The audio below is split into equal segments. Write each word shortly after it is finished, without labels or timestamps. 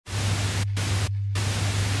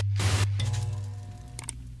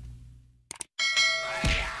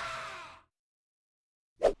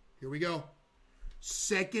Here we go.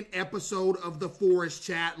 Second episode of The Forest,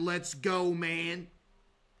 chat. Let's go, man.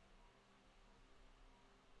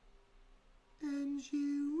 And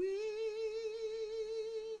you...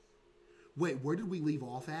 Wait, where did we leave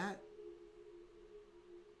off at?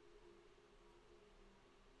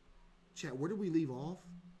 Chat, where did we leave off?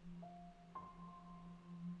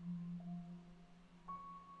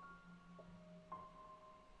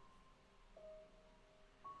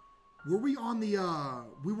 Were we on the,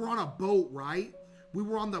 we were on a boat, right? We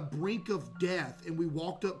were on the brink of death, and we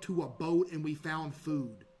walked up to a boat, and we found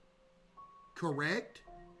food. Correct?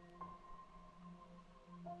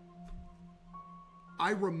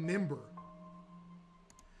 I remember.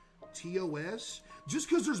 TOS? Just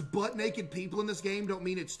because there's butt-naked people in this game don't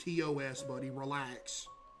mean it's TOS, buddy. Relax.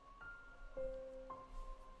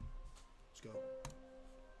 Let's go.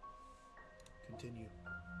 Continue.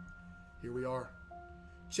 Here we are.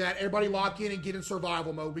 Chat, everybody lock in and get in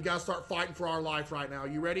survival mode. We got to start fighting for our life right now.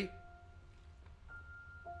 You ready?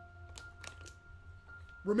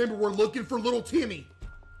 Remember, we're looking for little Timmy.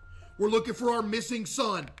 We're looking for our missing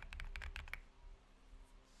son.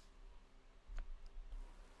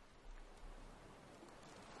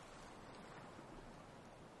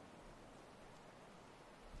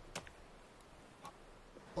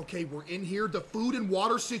 Okay, we're in here. The food and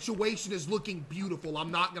water situation is looking beautiful.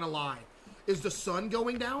 I'm not going to lie. Is the sun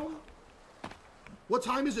going down? What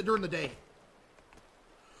time is it during the day?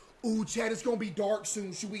 Ooh, Chad, it's going to be dark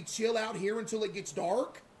soon. Should we chill out here until it gets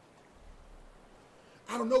dark?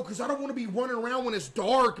 I don't know, because I don't want to be running around when it's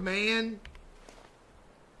dark, man.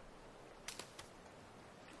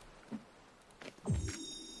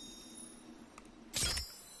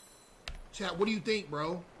 Chat, what do you think,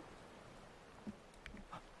 bro?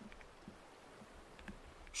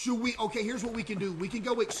 Should we... Okay, here's what we can do. We can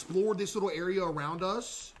go explore this little area around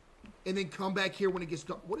us and then come back here when it gets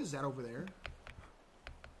dark. What is that over there?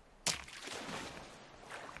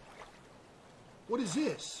 What is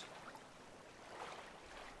this?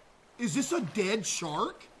 Is this a dead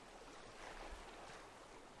shark?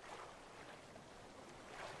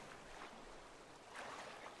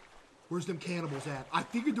 Where's them cannibals at? I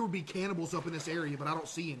figured there would be cannibals up in this area, but I don't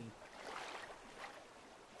see any.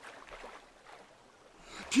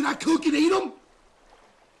 Can I cook and eat them?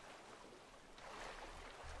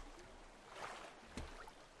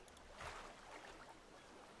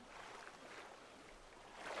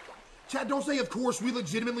 Chat, don't say, of course, we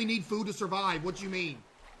legitimately need food to survive. What do you mean?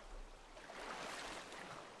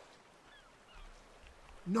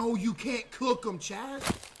 No, you can't cook them, chat.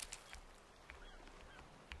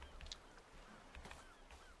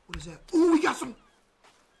 What is that? Ooh, we got some...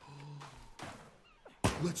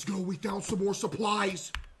 Let's go. We found some more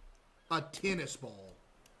supplies. A tennis ball.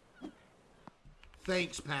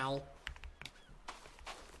 Thanks, pal.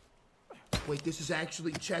 Wait, this is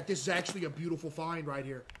actually... Chat, this is actually a beautiful find right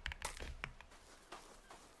here.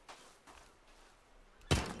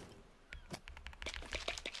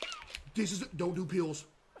 This is... Don't do pills.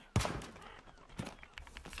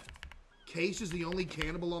 Case is the only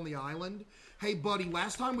cannibal on the island. Hey, buddy,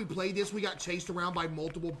 last time we played this, we got chased around by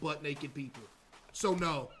multiple butt-naked people. So,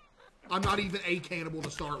 no. I'm not even a cannibal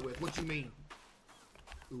to start with. What you mean?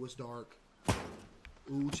 Ooh, it's dark.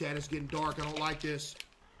 Ooh, chat, it's getting dark. I don't like this.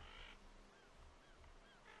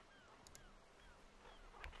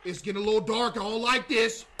 It's getting a little dark. I don't like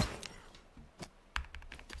this.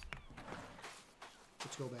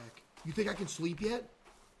 Let's go back. You think I can sleep yet?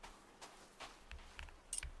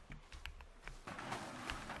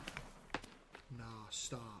 Nah,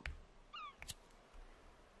 stop.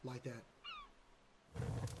 Like that.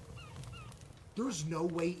 There's no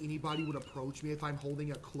way anybody would approach me if I'm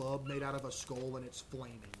holding a club made out of a skull and it's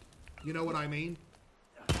flaming. You know what I mean?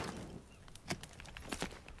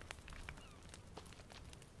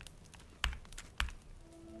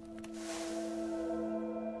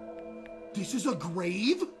 This is a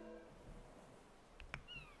grave?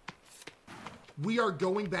 We are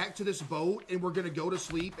going back to this boat and we're going to go to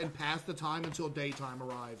sleep and pass the time until daytime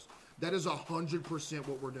arrives. That is 100%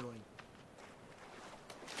 what we're doing.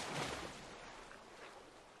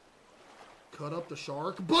 Cut up the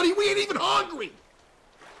shark. Buddy, we ain't even hungry!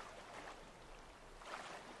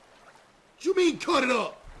 What you mean cut it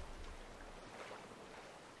up?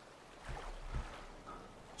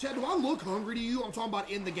 Chad, do I look hungry to you? I'm talking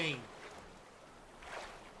about in the game.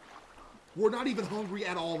 We're not even hungry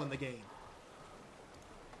at all in the game.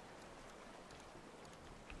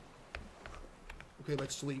 Okay,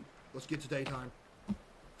 let's sleep. Let's get to daytime.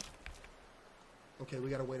 Okay,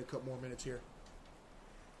 we gotta wait a couple more minutes here.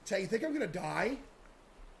 Chad, you think I'm gonna die?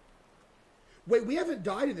 Wait, we haven't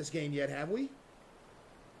died in this game yet, have we?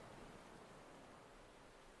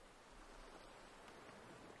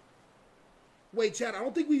 Wait, Chad, I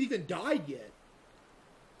don't think we've even died yet.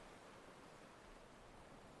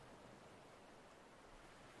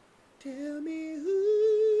 Tell me who.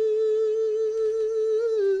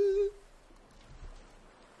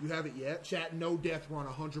 You haven't yet? Chat, no death run,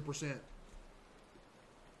 100%.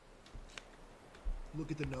 Look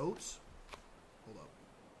at the notes. Hold up.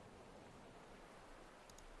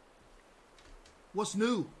 What's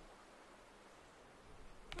new?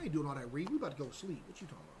 I ain't doing all that reading. We about to go to sleep. What you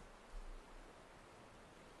talking about?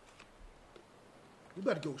 We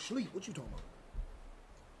about to go to sleep. What you talking about?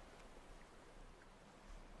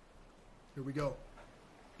 Here we go.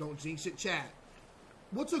 Don't jinx it, chat.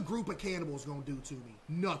 What's a group of cannibals gonna do to me?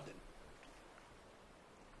 Nothing.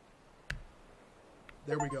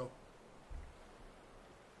 There we go.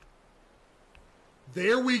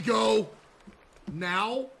 There we go.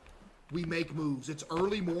 Now we make moves. It's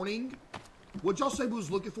early morning. What'd y'all say we was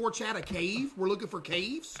looking for, chat? A cave? We're looking for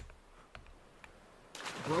caves?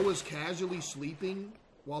 Bro is casually sleeping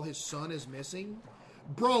while his son is missing.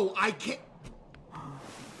 Bro, I can't.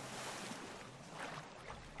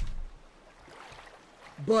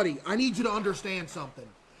 Buddy, I need you to understand something.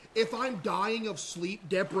 If I'm dying of sleep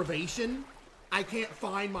deprivation, I can't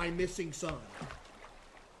find my missing son.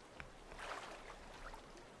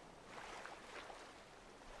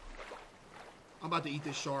 I'm about to eat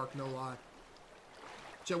this shark, no lie.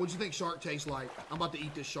 Chad, what do you think shark tastes like? I'm about to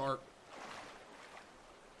eat this shark.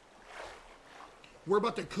 We're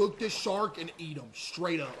about to cook this shark and eat him,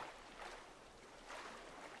 straight up.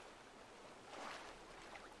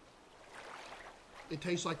 It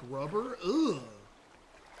tastes like rubber? Ugh.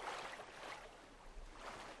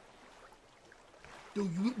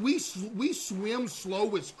 Dude, we swim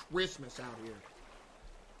slow as Christmas out here.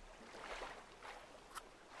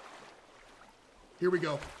 Here we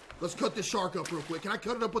go. Let's cut this shark up real quick. Can I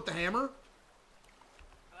cut it up with the hammer?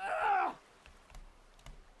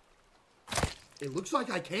 It looks like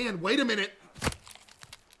I can. Wait a minute.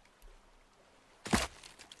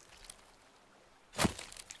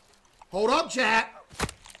 Hold up, chat.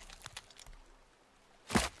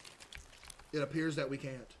 It appears that we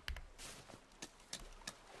can't.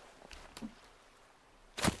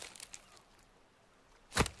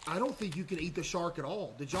 I don't think you can eat the shark at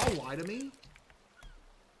all. Did y'all lie to me?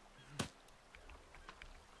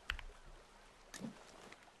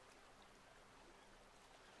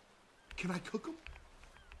 Can I cook them?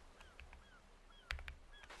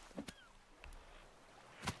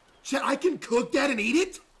 Chat, I can cook that and eat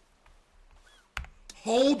it?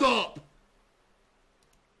 Hold up.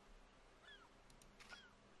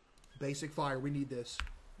 Basic fire, we need this.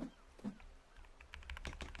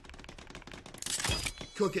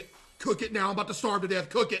 Cook it. Cook it now. I'm about to starve to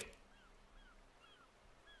death. Cook it.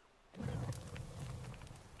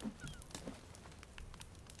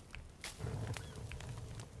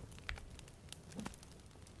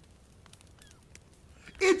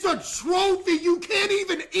 It's a trophy. You can't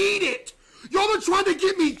even eat it. Y'all are trying to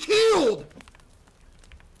get me killed.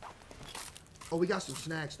 Oh, we got some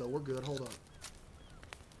snacks, though. We're good. Hold up.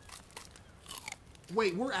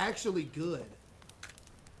 Wait, we're actually good.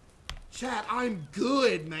 Chat, I'm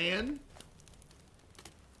good, man.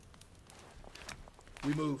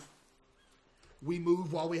 We move. We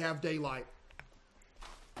move while we have daylight.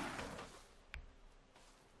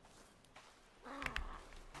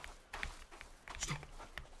 Stop.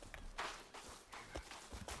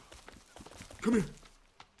 Come here.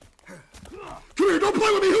 Come here, don't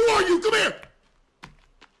play with me. Who are you? Come here.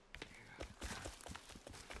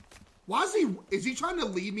 Why is he trying to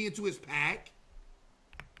lead me into his pack?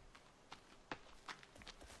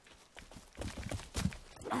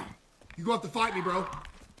 You gonna have to fight me, bro.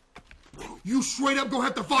 You straight up gonna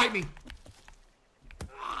have to fight me.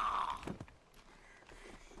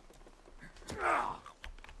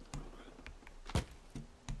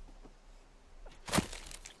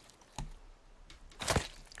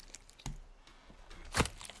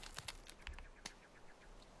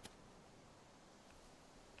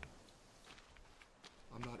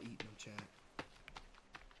 I'm not eating them, chat.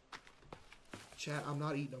 Chat, I'm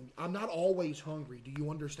not eating them. I'm not always hungry. Do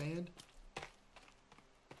you understand?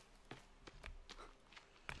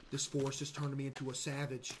 This force has turned me into a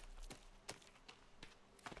savage.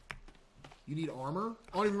 You need armor?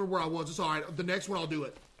 I don't even remember where I was. It's alright. The next one, I'll do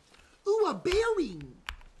it. Ooh, a berry.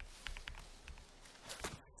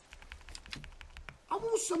 I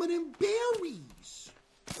want some of them berries.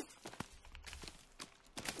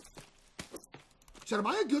 Chat, am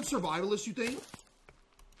I a good survivalist, you think?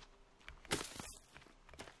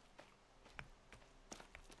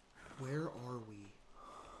 Where are we?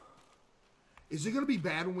 Is it going to be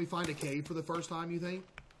bad when we find a cave for the first time, you think?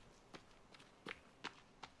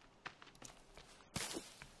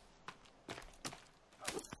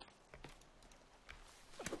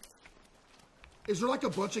 Is there like a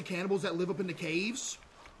bunch of cannibals that live up in the caves?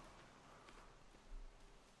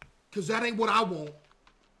 Because that ain't what I want.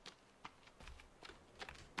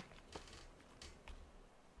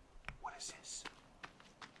 What is this?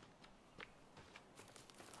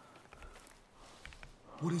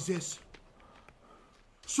 What is this?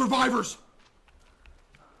 Survivors!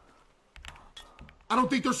 I don't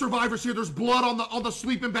think there's survivors here. There's blood on the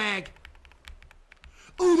sleeping bag.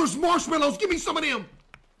 Ooh, there's marshmallows. Give me some of them.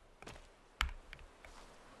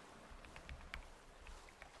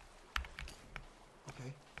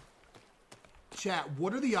 Okay. Chat,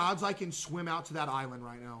 what are the odds I can swim out to that island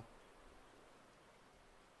right now?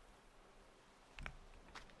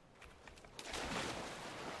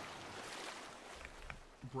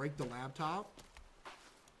 Break the laptop.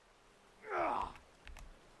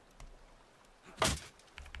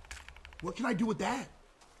 What can I do with that?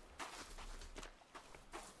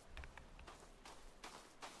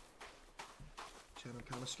 Chad, I'm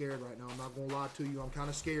kind of scared right now. I'm not gonna lie to you. I'm kind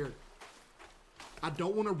of scared. I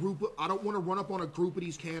don't want to run up on a group of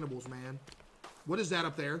these cannibals, man. What is that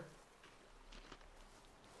up there?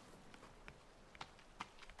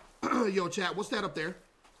 Yo, chat, what's that up there?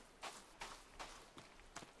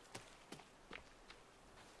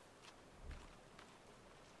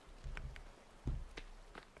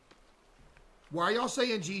 Why are y'all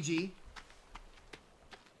saying GG?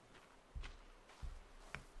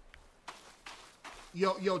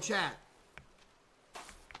 Yo, chat.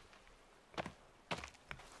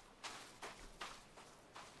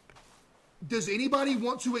 Does anybody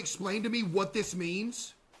want to explain to me what this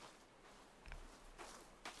means?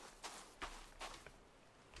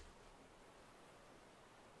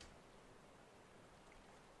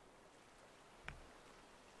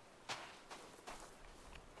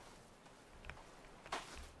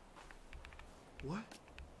 What?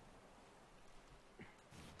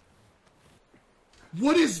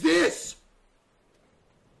 What is this?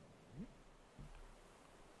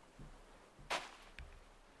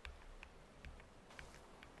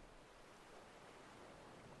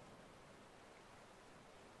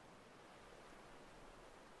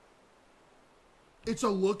 It's a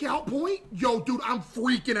lookout point? Yo, dude, I'm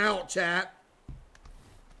freaking out, chat.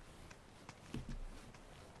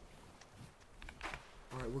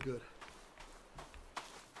 All right, we're good.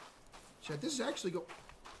 Chat, this is actually go...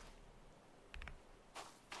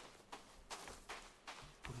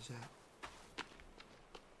 What is that?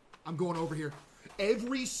 I'm going over here.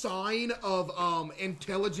 Every sign of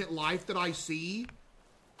intelligent life that I see...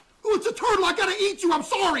 Oh, it's a turtle! I gotta eat you! I'm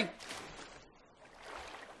sorry!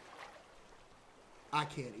 I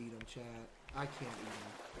can't eat him, chat. I can't eat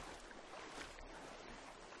him.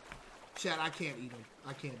 Chat, I can't eat him.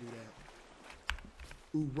 I can't do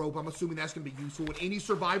that. Ooh, rope. I'm assuming that's going to be useful. In any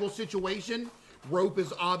survival situation, rope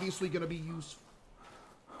is obviously going to be useful.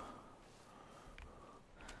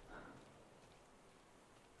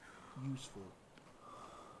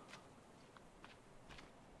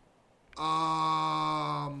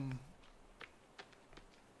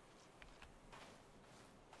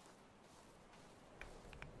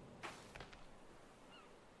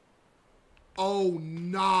 Oh,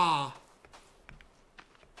 nah.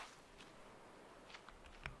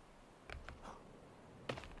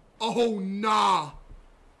 Oh, nah.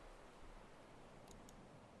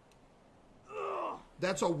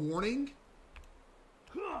 That's a warning?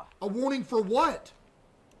 A warning for what?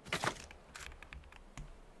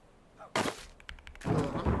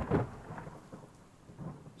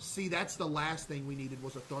 See, that's the last thing we needed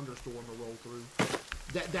was a thunderstorm to roll through.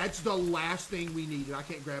 That's the last thing we needed. I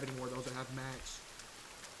can't grab any more of those that have max.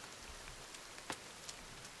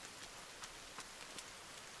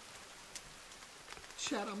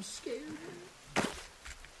 Chat, I'm scared.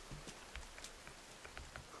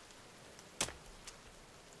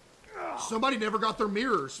 Somebody never got their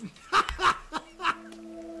mirrors.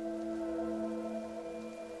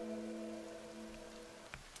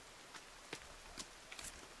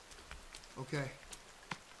 Okay.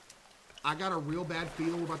 I got a real bad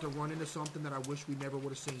feeling we're about to run into something that I wish we never would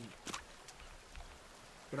have seen.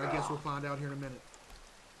 But I guess we'll find out here in a minute.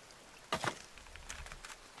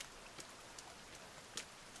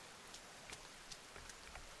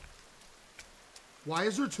 Why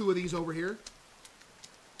is there two of these over here?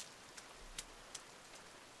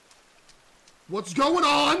 What's going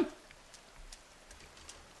on?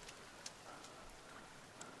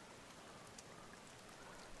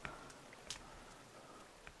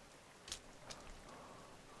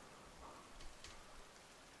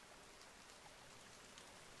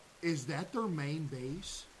 Is that their main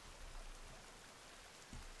base?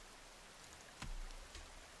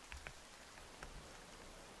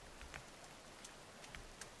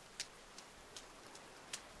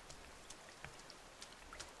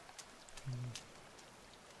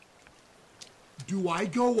 Do I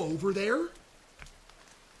go over there?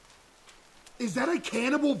 Is that a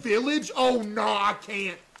cannibal village? Oh, no, I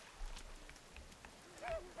can't.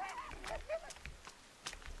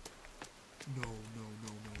 No.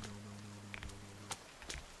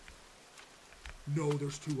 No,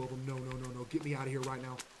 there's two of them. No. Get me out of here right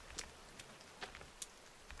now.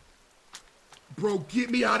 Bro, get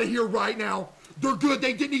me out of here right now. They're good.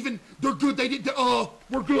 They didn't even... They're good. They didn't...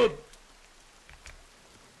 we're good.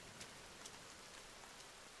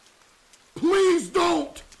 Please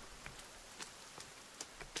don't.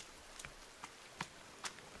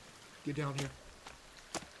 Get down here.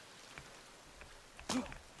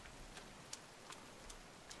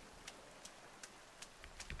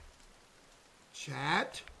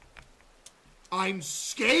 Chat. I'm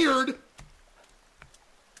scared.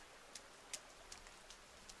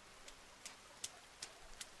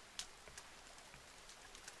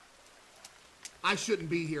 I shouldn't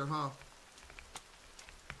be here, huh?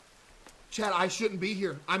 Chat, I shouldn't be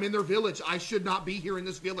here. I'm in their village. I should not be here in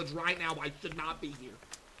this village right now. I should not be here.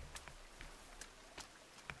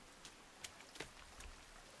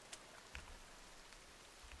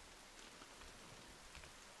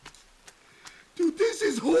 Dude, this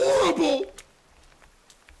is horrible!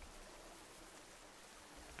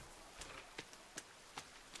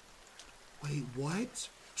 Wait, what?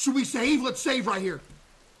 Should we save? Let's save right here.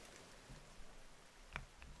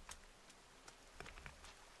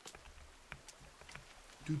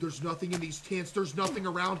 Dude, there's nothing in these tents. There's nothing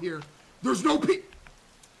around here. There's no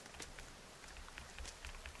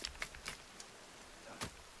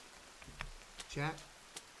Chat.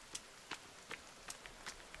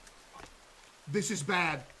 This is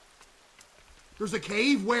bad. There's a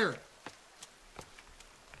cave? Where?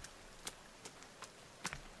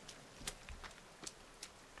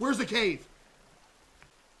 Where's the cave?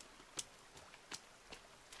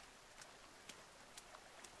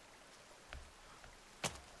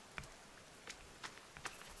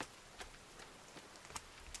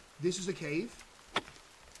 This is a cave?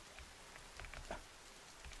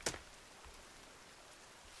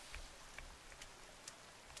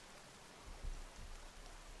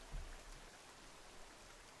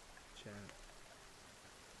 Chat.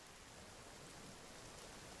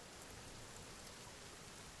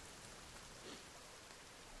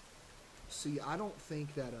 See, I don't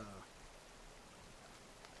think that,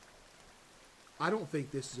 I don't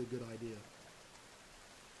think this is a good idea.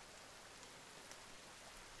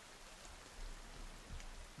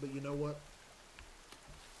 But you know what?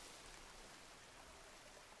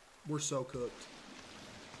 We're so cooked.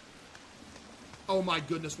 Oh my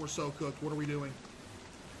goodness, we're so cooked. What are we doing?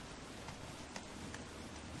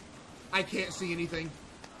 I can't see anything.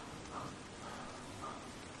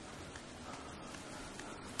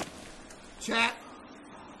 Chat.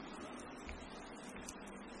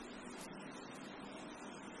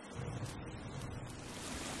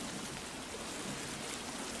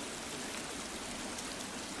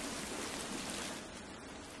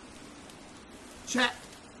 Chat.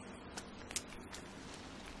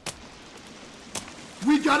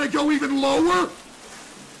 We gotta go even lower?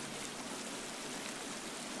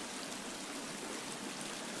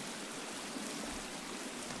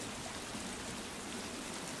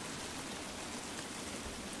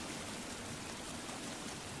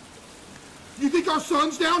 You think our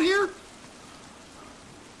son's down here?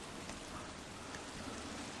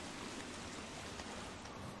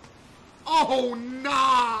 Oh,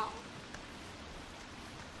 nah.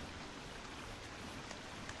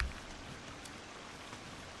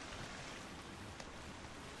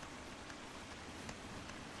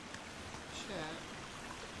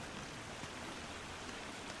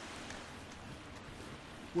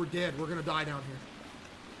 We're dead. We're gonna die down here.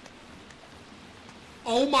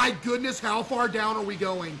 Oh my goodness, how far down are we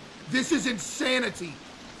going? This is insanity.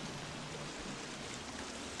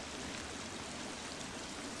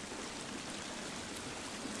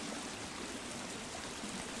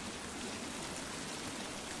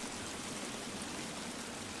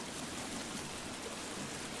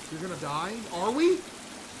 You're gonna die? Are we?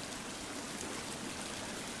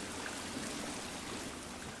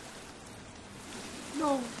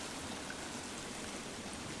 No.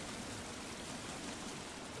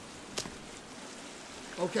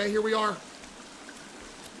 Okay, here we are.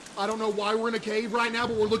 I don't know why we're in a cave right now,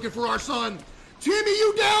 but we're looking for our son. Timmy,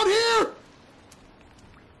 you down here?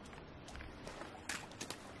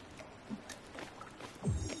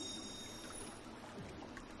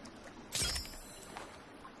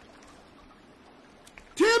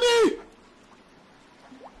 Timmy!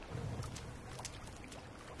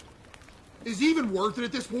 Is he even worth it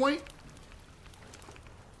at this point?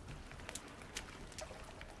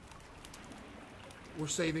 We're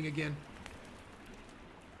saving again.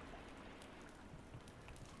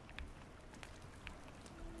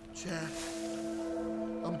 Chat.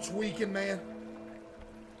 I'm tweaking, man.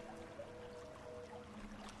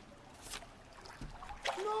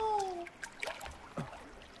 No.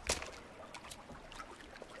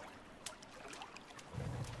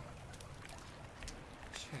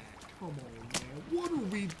 Chat, come on, man. What are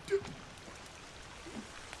we doing?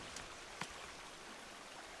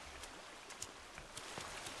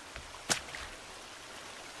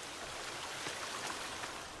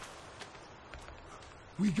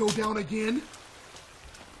 We go down again?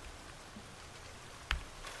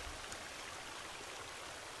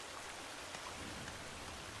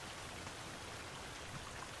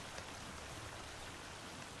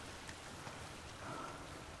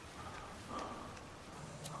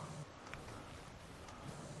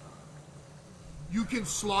 You can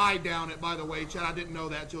slide down it, by the way, Chad. I didn't know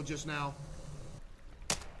that till just now.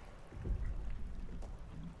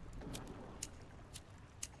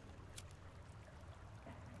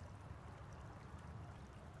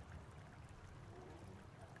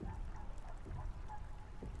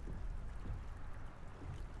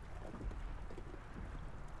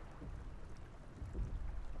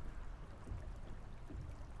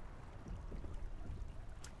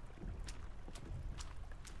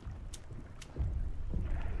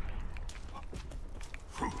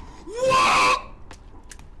 Whoa!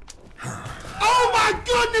 Oh my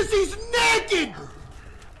goodness, he's naked!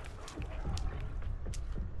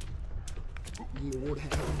 Lord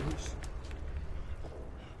have mercy.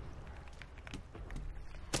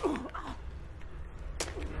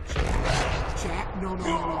 Chat, no, no,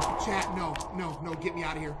 no, no. Chat, no, no, no, get me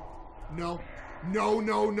out of here. No, no,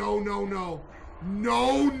 no, no, no, no.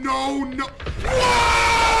 No, no, no.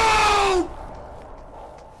 Whoa!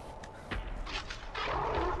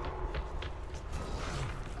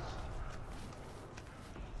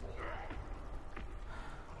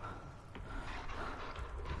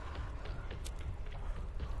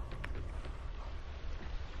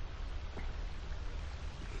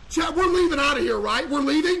 Chat, we're leaving out of here, right? We're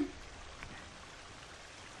leaving?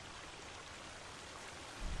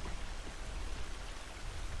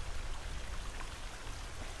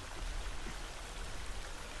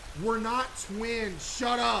 We're not twins.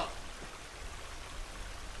 Shut up.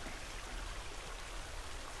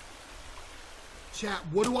 Chat,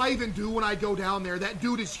 what do I even do when I go down there? That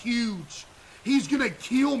dude is huge. He's gonna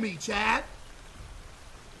kill me, chat.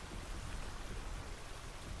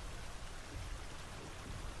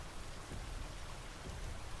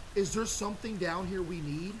 Is there something down here we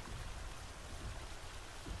need?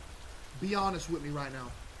 Be honest with me right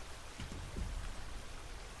now.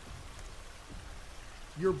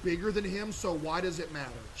 You're bigger than him, so why does it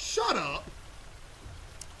matter? Shut up!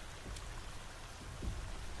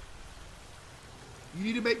 You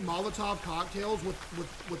need to make Molotov cocktails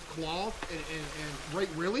with cloth and right,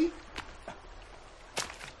 really?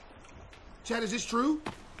 Chad, is this true?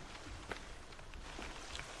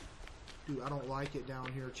 Dude, I don't like it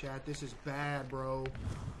down here, chat. This is bad, bro.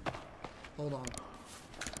 Hold on.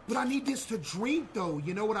 But I need this to drink, though.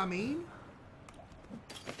 You know what I mean?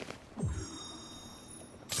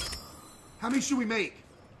 How many should we make?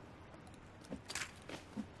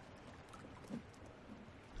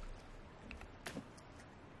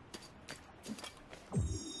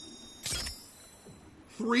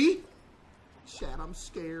 Three? Chat, I'm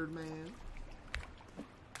scared, man.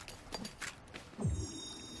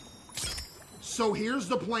 So here's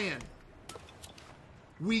the plan.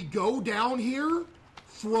 We go down here,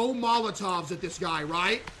 throw Molotovs at this guy,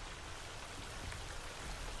 right?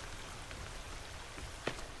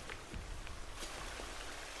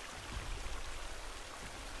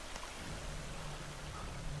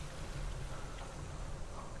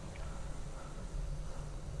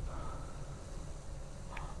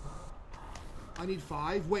 I need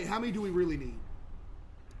 5. Wait, how many do we really need?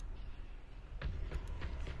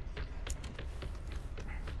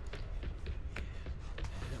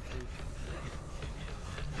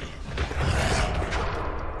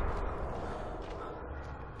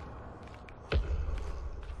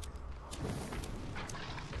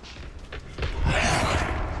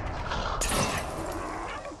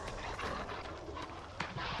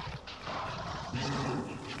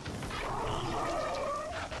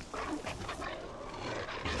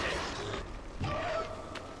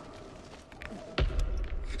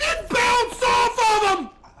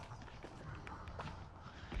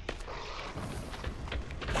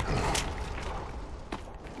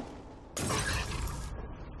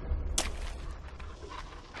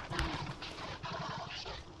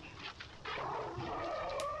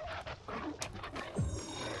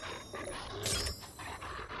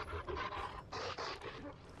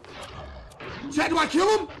 Chat, do I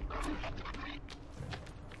kill him?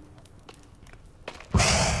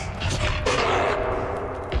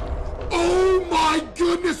 Oh my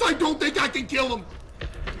goodness, I don't think I can kill him.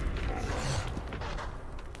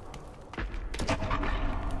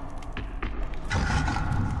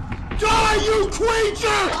 Die, you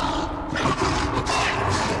creature!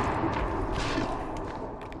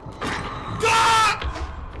 Die!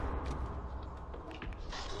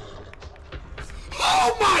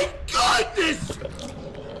 Oh my goodness!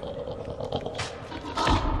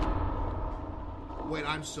 Wait,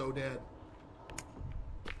 I'm so dead.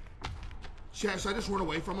 Chat, should I just run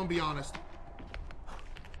away from him? Be honest.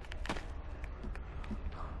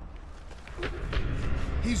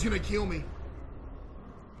 He's gonna kill me.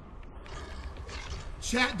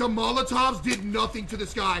 Chat, the Molotovs did nothing to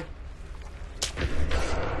this guy. I'm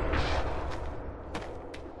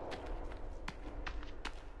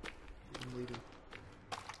leaving.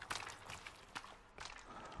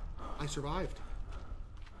 I survived.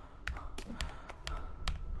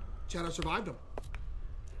 Chat, I survived him.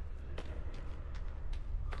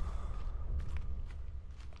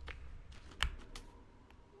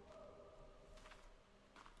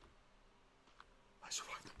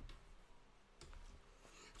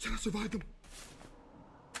 Chat, I survived them.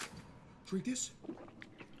 Drink this.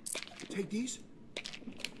 Take these.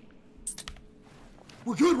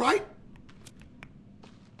 We're good, right?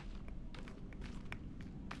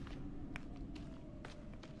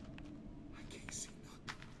 I can't see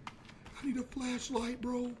nothing. I need a flashlight,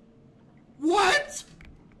 bro. What?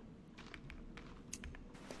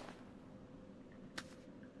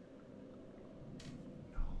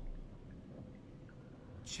 No.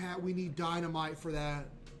 Chat, we need dynamite for that.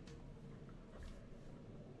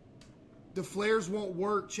 The flares won't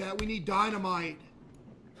work, chat. We need dynamite.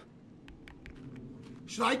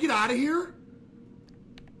 Should I get out of here?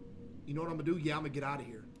 You know what I'm gonna do? Yeah, I'm gonna get out of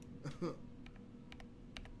here.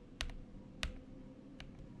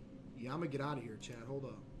 Yeah, I'm gonna get out of here, chat. Hold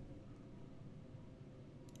up.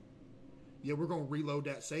 Yeah, we're gonna reload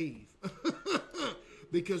that save.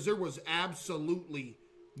 Because there was absolutely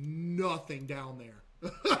nothing down there.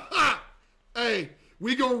 Hey,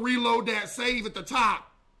 we gonna reload that save at the top.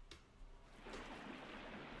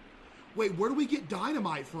 Wait, where do we get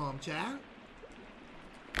dynamite from, Chad?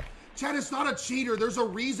 Chad, it's not a cheater. There's a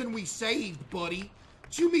reason we saved, buddy.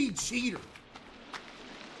 What you mean cheater?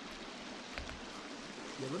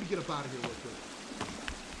 Yeah, let me get up out of here real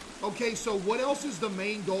quick. Okay, so what else is the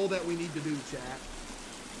main goal that we need to do, Chad?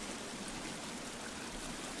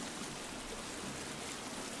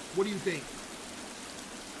 What do you think?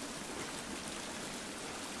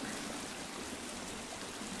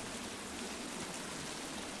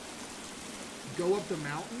 Go up the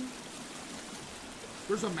mountain?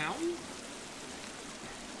 There's a mountain?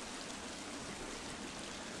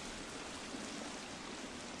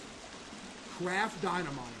 Craft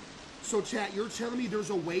dynamite. So chat, you're telling me there's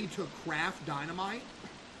a way to craft dynamite?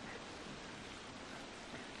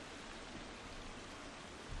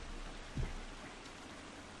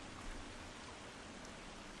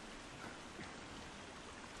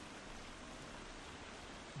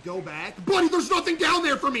 Go back. Buddy, there's nothing down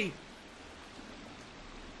there for me!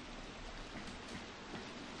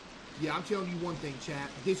 Yeah, I'm telling you one thing, chat.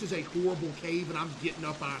 This is a horrible cave, and I'm getting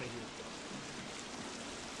up out of here.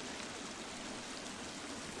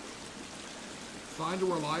 Find a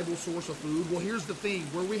reliable source of food. Well, here's the thing.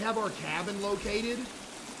 Where we have our cabin located,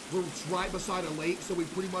 we're right beside a lake, so we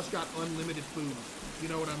pretty much got unlimited food. You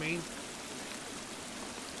know what I mean?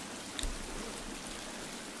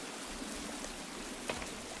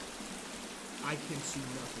 I can see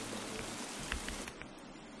nothing, by the way.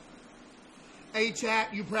 Hey,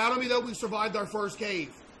 chat, you proud of me, though? We survived our first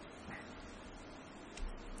cave.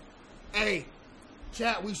 Hey,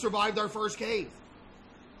 chat, we survived our first cave.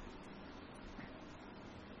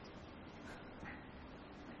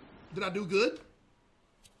 Did I do good?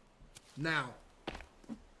 Now,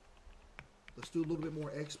 let's do a little bit more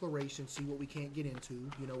exploration, see what we can't get into.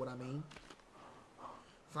 You know what I mean?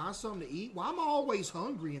 Find something to eat. Well, I'm always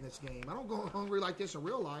hungry in this game. I don't go hungry like this in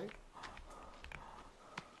real life.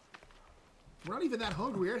 We're not even that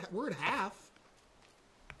hungry. We're at half.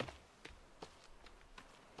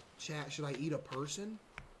 Chat, should I eat a person?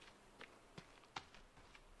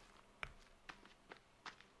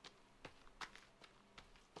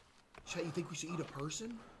 Chat, you think we should eat a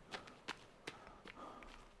person?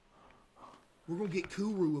 We're going to get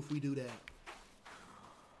Kuru if we do that.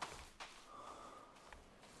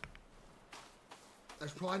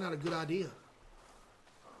 That's probably not a good idea.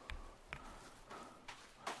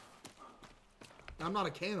 I'm not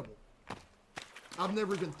a cannibal. I've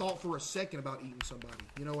never even thought for a second about eating somebody.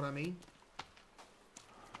 You know what I mean?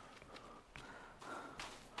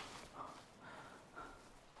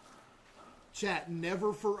 Chat,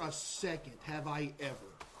 never for a second have I ever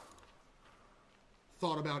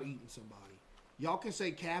thought about eating somebody. Y'all can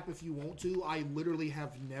say cap if you want to. I literally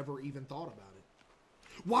have never even thought about it.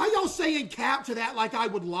 Why y'all saying cap to that like I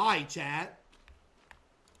would lie, chat?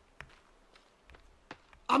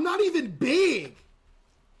 I'm not even big.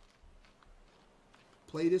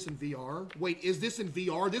 Play this in VR? Wait, is this in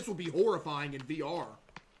VR? This will be horrifying in VR.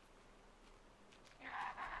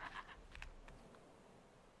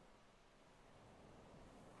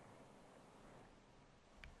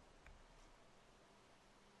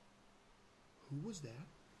 Who was that?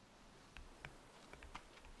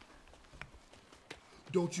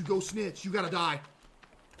 Don't you go snitch. You gotta die.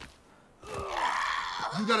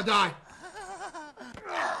 You gotta die.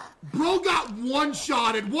 Bro got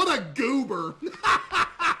one-shotted. What a goober.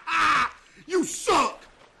 You suck.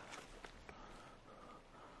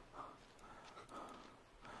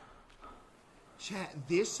 Chat,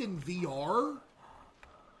 this in VR?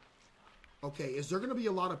 Okay, is there going to be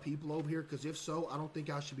a lot of people over here? Because if so, I don't think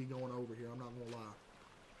I should be going over here. I'm not going to lie.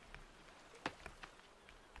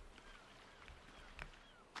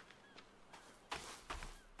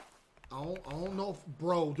 I don't know if...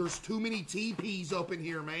 Bro, there's too many TPs up in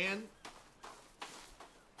here, man.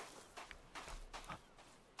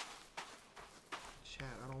 Chat,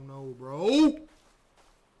 I don't know, bro.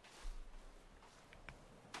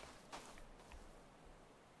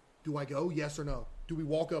 Do I go? Yes or no? Do we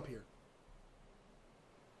walk up here?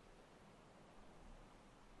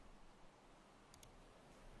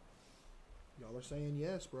 Y'all are saying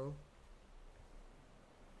yes, bro.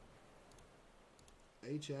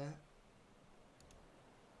 Hey, chat.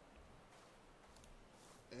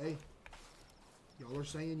 Hey. Y'all are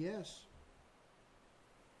saying yes.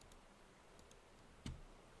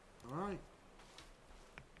 All right.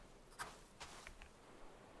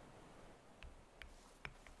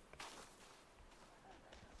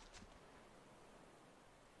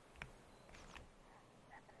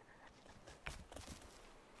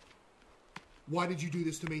 Why did you do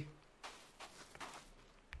this to me?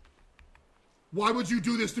 Why would you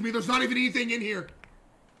do this to me? There's not even anything in here.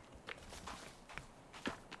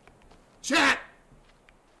 Chat!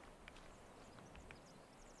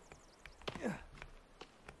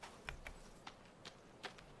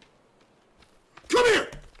 Come here!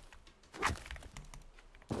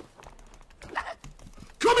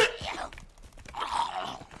 Come here!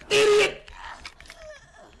 Idiot!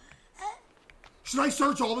 Should I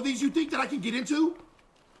search all of these you think that I can get into?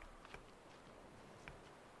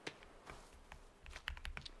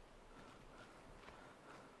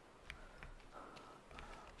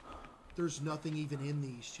 There's nothing even in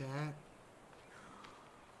these, chat.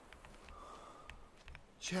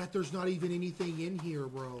 Chat, there's not even anything in here,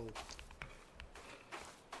 bro.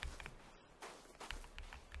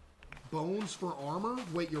 Bones for armor?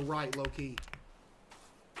 Wait, you're right, low-key.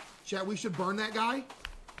 Chat, we should burn that guy?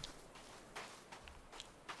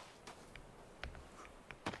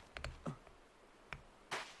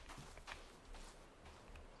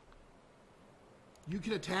 You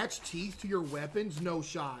can attach teeth to your weapons? No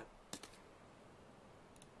shot.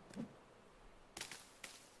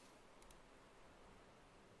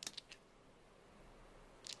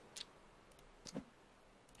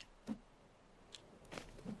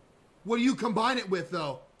 What do you combine it with,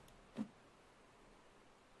 though?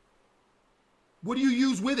 What do you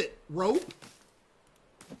use with it? Rope?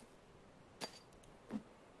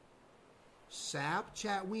 Sap?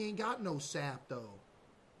 Chat, we ain't got no sap, though.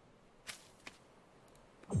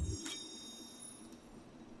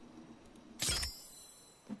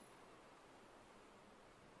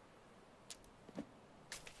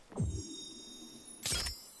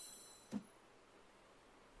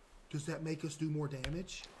 Does that make us do more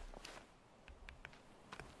damage?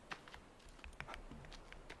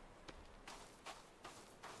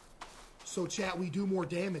 So, chat, we do more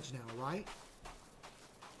damage now, right?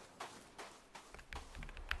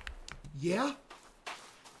 Yeah?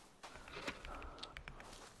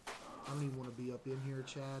 I don't even want to be up in here,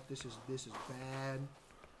 chat. This is bad.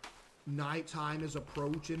 Nighttime is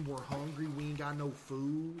approaching. We're hungry. We ain't got no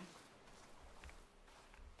food.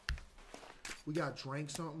 We got to drink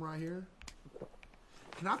something right here.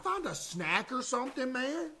 Can I find a snack or something,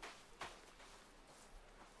 man?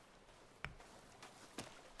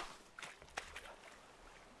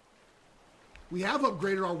 We have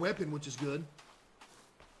upgraded our weapon, which is good.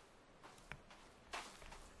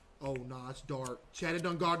 Oh, nah, it's dark. Chat, it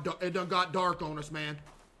done got dark on us, man.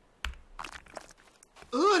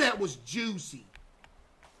 Ugh, that was juicy.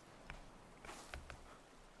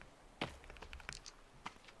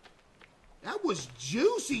 was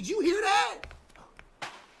juicy. Did you hear that?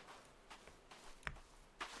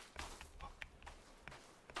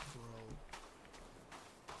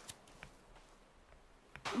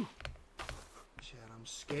 Bro. Chad, I'm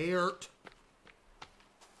scared.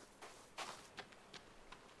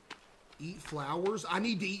 Eat flowers? I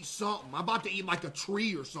need to eat something. I'm about to eat like a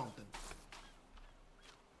tree or something.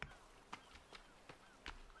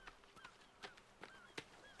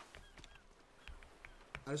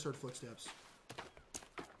 I just heard footsteps.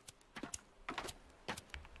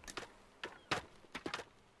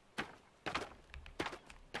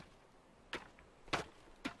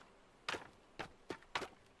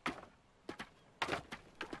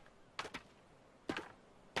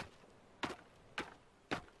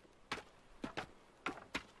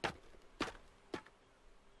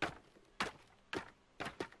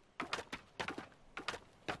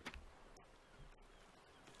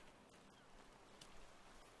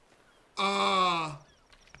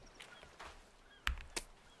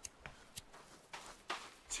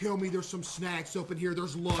 Tell me there's some snacks up in here.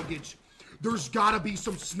 There's luggage. There's gotta be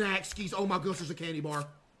some snacks, skis. Oh my gosh, there's a candy bar.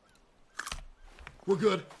 We're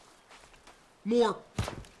good. More.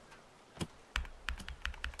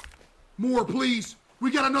 More, please. We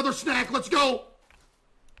got another snack. Let's go.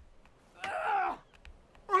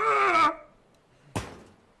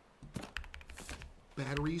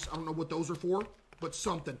 Batteries. I don't know what those are for, but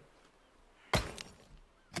something.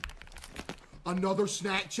 Another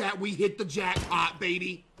snack, chat. We hit the jackpot,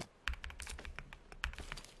 baby.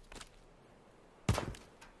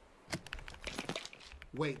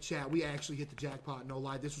 Wait, chat. We actually hit the jackpot. No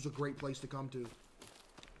lie. This was a great place to come to.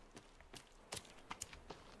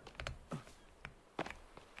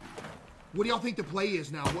 What do y'all think the play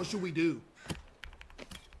is now? What should we do?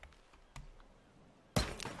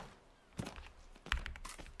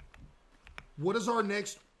 What is our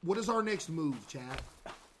next move, chat?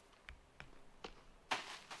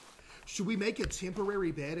 Should we make a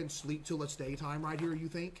temporary bed and sleep till it's daytime right here, you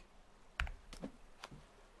think?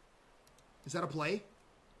 Is that a play?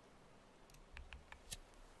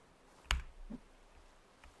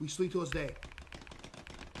 We sleep till it's day.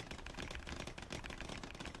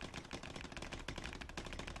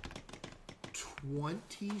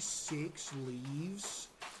 $26 leaves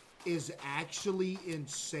is actually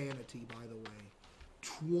insanity, by the way.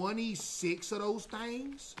 26 of those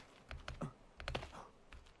things?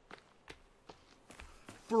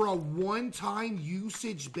 For a one-time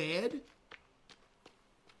usage bed?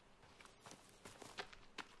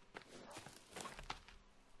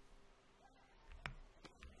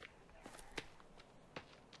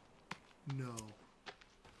 No.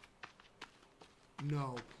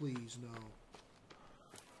 No, please, no.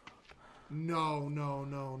 No, no,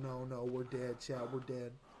 no, no, no. We're dead, chat. We're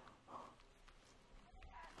dead.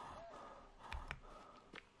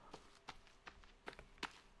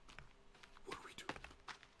 What are we doing?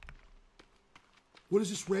 What is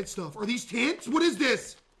this red stuff? Are these tents? What is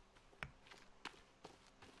this?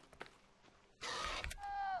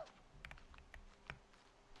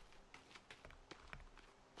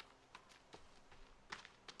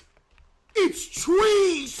 It's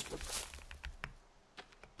trees!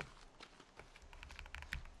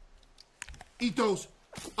 Eat those.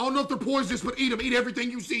 I don't know if they're poisonous, but eat them. Eat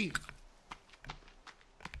everything you see.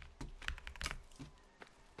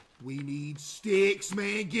 We need sticks,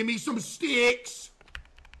 man. Give me some sticks.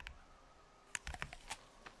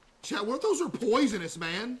 Chat, what if those are poisonous,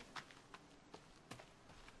 man?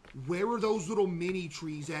 Where are those little mini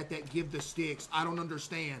trees at that give the sticks? I don't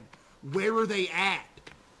understand. Where are they at?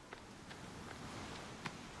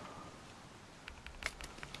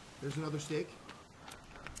 There's another stick.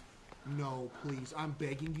 No, please. I'm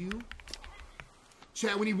begging you.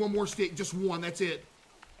 Chat, we need one more stick. Just one. That's it.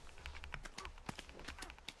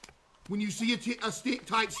 When you see a stick,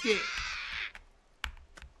 type stick.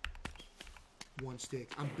 One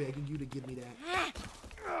stick. I'm begging you to give me that.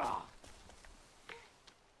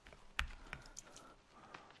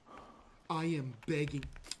 I am begging.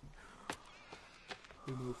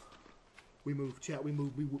 We move. We move. Chat, we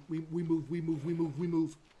move. We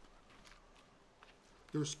move.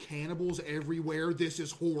 There's cannibals everywhere. This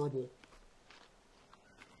is horrible.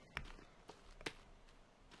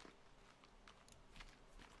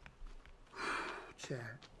 Chat,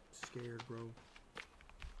 scared, bro.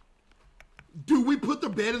 Dude, we put the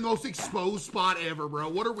bed in the most exposed spot ever, bro.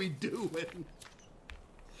 What are we doing?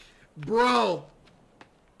 Bro.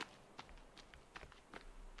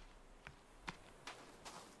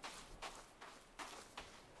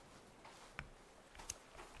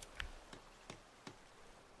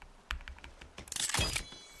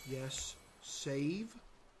 Yes. Save.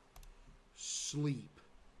 sleep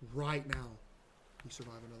right now. We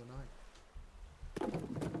survive another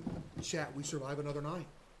night. Chat, we survive another night.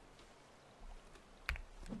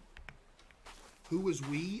 Who is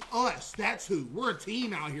we? Us. That's who. We're a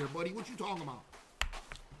team out here, buddy. What you talking about?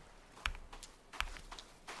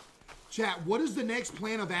 Chat, what is the next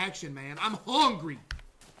plan of action, man? I'm hungry.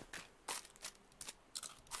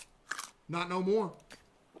 Not no more.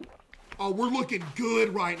 Oh, we're looking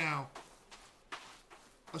good right now.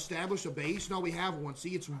 Establish a base? No, we have one.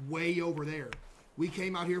 See, it's way over there. We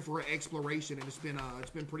came out here for an exploration, and it's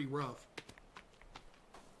been pretty rough.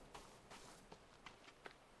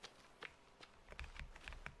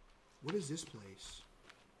 What is this place?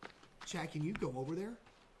 Chat, can you go over there?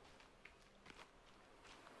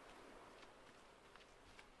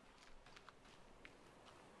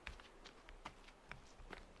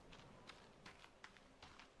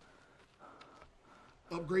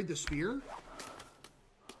 Upgrade the spear?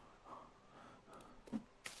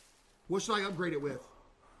 What should I upgrade it with?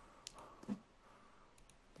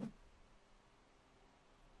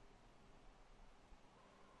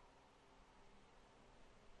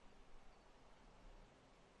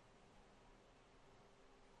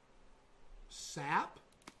 Sap?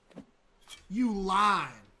 You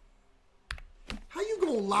lying. How you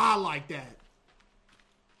gonna lie like that?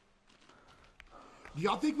 Do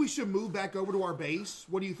y'all think we should move back over to our base?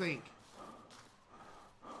 What do you think?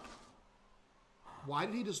 Why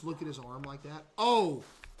did he just look at his arm like that? Oh!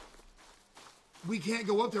 We can't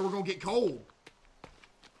go up there. We're going to get cold.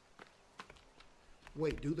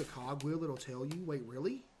 Wait, do the cogwheel. It'll tell you. Wait,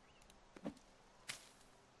 really?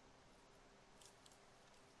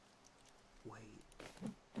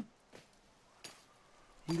 Wait.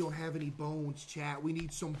 We don't have any bones, chat. We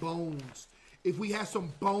need some bones. If we had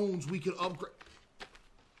some bones, we could upgrade.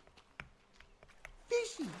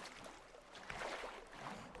 Fishy.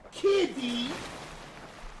 Kitty.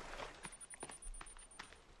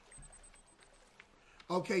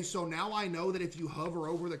 Okay, so now I know that if you hover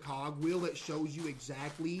over the cogwheel, it shows you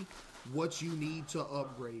exactly what you need to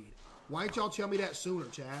upgrade. Why didn't y'all tell me that sooner,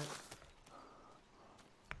 chat?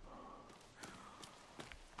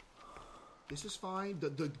 This is fine. The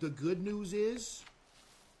good news is,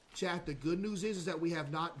 chat, the good news is that we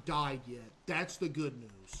have not died yet. That's the good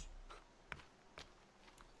news.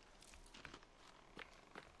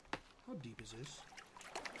 How deep is this?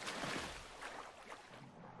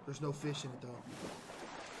 There's no fish in it, though.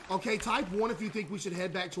 Okay, type 1 if you think we should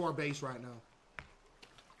head back to our base right now.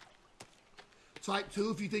 Type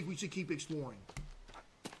 2 if you think we should keep exploring.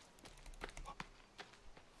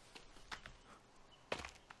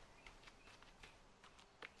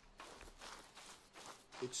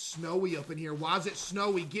 It's snowy up in here. Why is it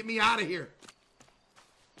snowy? Get me out of here.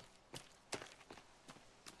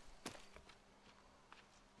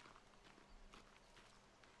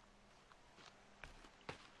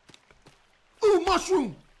 Ooh,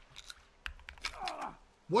 mushroom!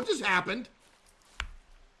 What just happened?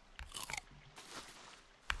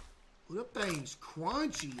 Ooh, them things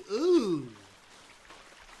crunchy. Ooh.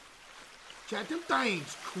 Chat, them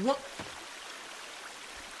things crunch.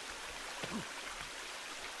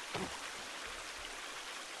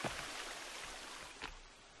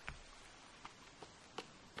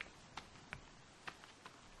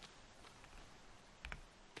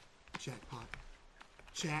 Jackpot.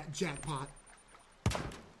 Chat, jackpot.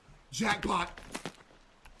 Jackpot.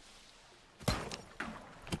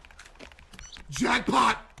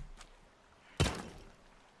 Jackpot!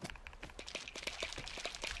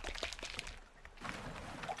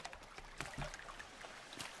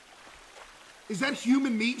 Is that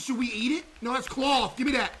human meat? Should we eat it? No, that's cloth. Give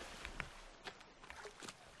me that.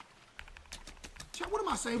 Chat, what am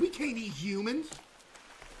I saying? We can't eat humans.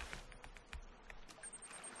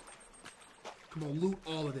 Come on, loot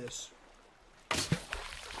all of this.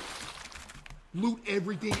 Loot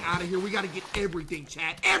everything out of here. We got to get everything,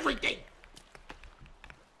 chat. Everything!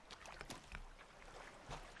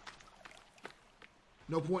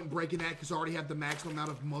 No point in breaking that because I already have the maximum amount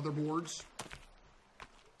of motherboards.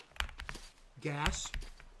 Gas.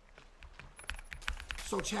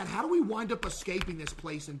 So, chat, how do we wind up escaping this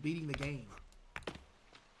place and beating the game?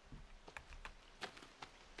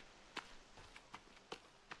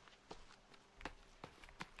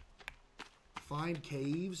 Find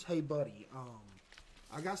caves. Hey, buddy,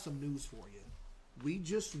 I got some news for you. We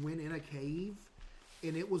just went in a cave,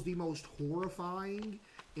 and it was the most horrifying,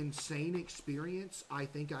 insane experience I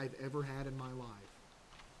think I've ever had in my life.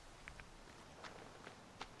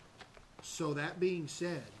 So that being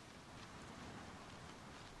said,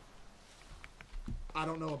 I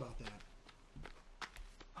don't know about that.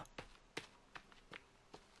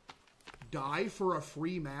 Die for a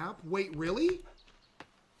free map? Wait, really?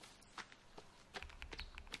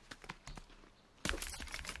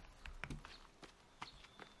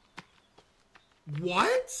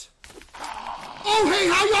 What? Oh, hey,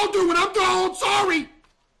 how y'all doing? I'm gone. Sorry.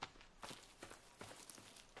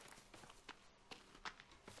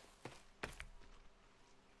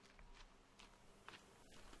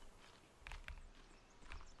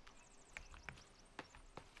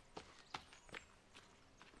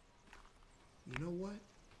 You know what?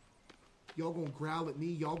 Y'all gonna growl at me?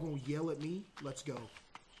 Y'all gonna yell at me? Let's go.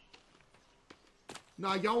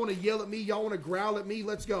 Nah, y'all wanna yell at me? Y'all wanna growl at me?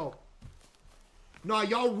 Let's go. Nah,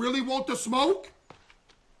 y'all really want the smoke?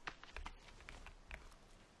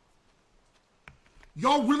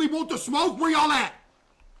 Y'all really want the smoke? Where y'all at?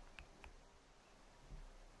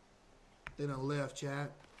 They done left,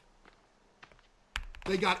 chat.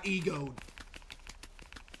 They got egoed.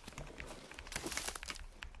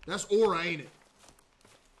 That's aura, ain't it?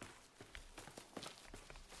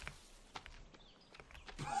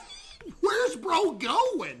 Where's bro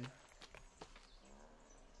going?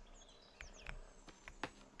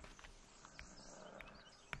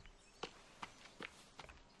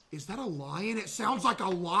 Is that a lion? It sounds like a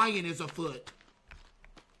lion is afoot.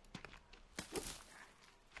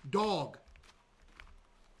 Dog.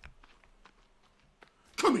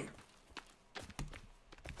 Come here.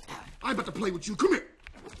 I'm about to play with you. Come here.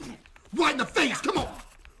 Right in the face. Come on.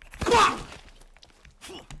 Pop.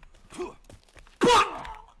 Pop.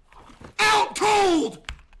 Out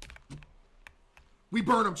cold. We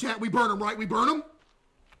burn him, chat. We burn him, right? We burn him.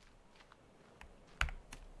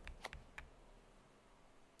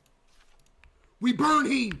 We burn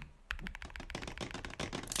him.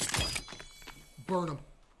 Burn him.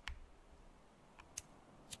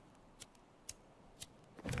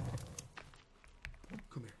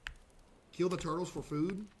 Come here. Kill the turtles for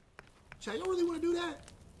food? Chat, y'all really want to do that?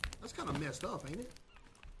 That's kind of messed up, ain't it?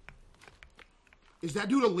 Is that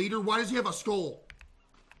dude a leader? Why does he have a skull?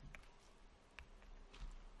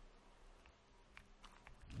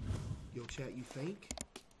 Yo, chat, you think?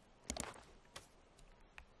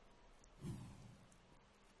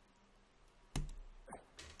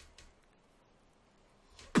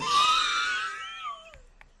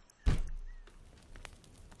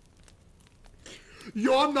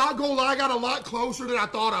 Yo, I'm not gonna lie, I got a lot closer than I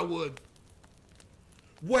thought I would.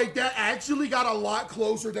 Wait, that actually got a lot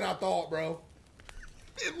closer than I thought, bro.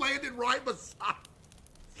 It landed right beside.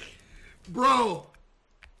 Bro,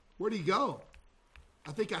 where'd he go?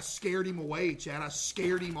 I think I scared him away, Chad. I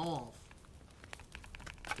scared him off.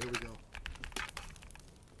 There we go.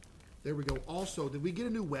 There we go. Also, did we get a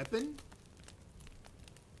new weapon?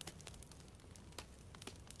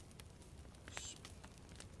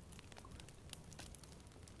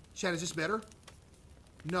 Chad, is this better?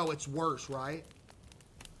 No, it's worse, right?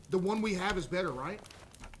 The one we have is better, right?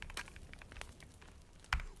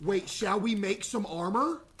 Wait, shall we make some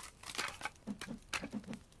armor?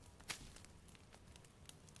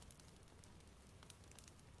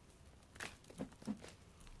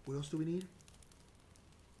 What else do we need?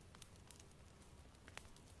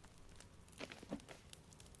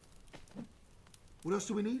 What else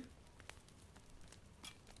do we need?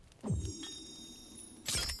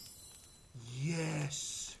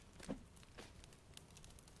 Yes.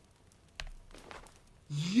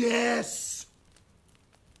 Yes.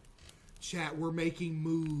 Chat, we're making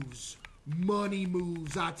moves. Money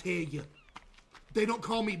moves, I tell you. They don't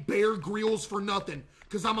call me Bear Grylls for nothing,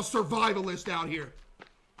 because I'm a survivalist out here.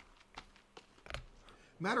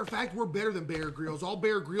 Matter of fact, we're better than Bear Grylls. All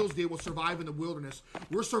Bear Grylls did was survive in the wilderness.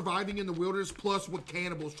 We're surviving in the wilderness, plus with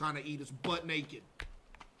cannibals trying to eat us butt naked.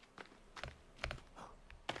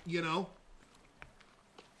 You know?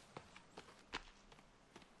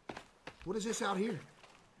 What is this out here?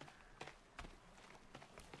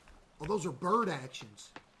 Oh, those are bird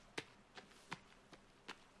actions.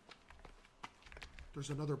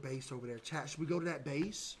 There's another base over there. Chat, should we go to that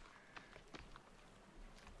base?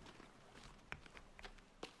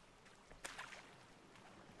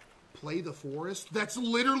 Play the forest? That's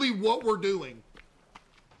literally what we're doing.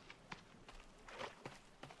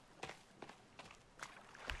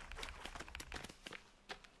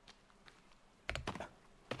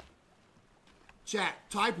 Chat,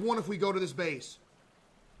 type 1 if we go to this base.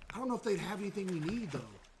 I don't know if they'd have anything we need, though.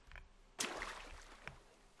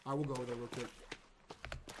 All right, we'll go there real quick.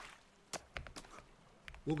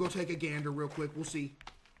 We'll go take a gander real quick. We'll see.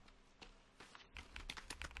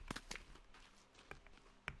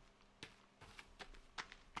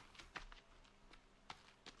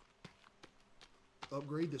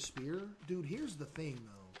 Upgrade the spear? Dude, here's the thing,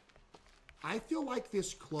 though. I feel like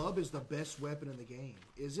this club is the best weapon in the game.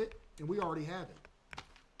 Is it? And we already have it.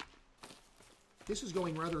 This is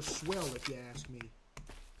going rather swell, if you ask me.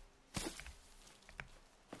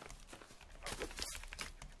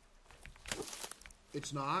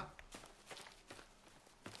 It's not.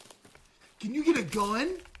 Can you get a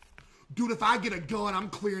gun? Dude, if I get a gun, I'm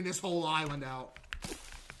clearing this whole island out.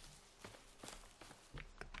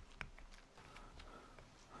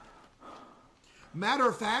 Matter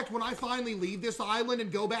of fact, when I finally leave this island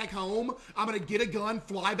and go back home, I'm going to get a gun,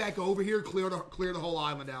 fly back over here, clear the whole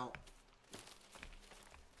island out.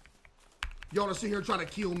 Y'all are sitting here trying to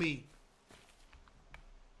kill me.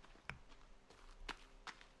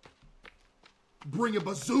 Bring a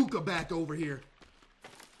bazooka back over here.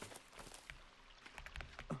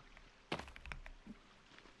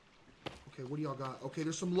 Okay, what do y'all got? Okay,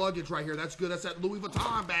 there's some luggage right here. That's good. That's that Louis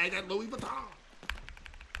Vuitton bag. That Louis Vuitton.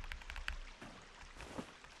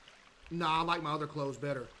 Nah, I like my other clothes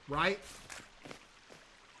better, right?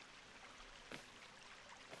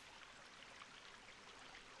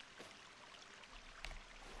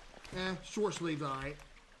 Short sleeves, all right.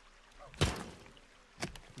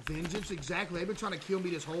 Vengeance, exactly. They've been trying to kill me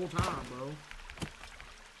this whole time, bro.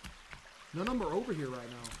 None of them are over here right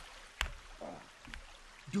now.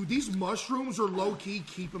 Dude, these mushrooms are low-key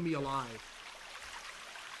keeping me alive.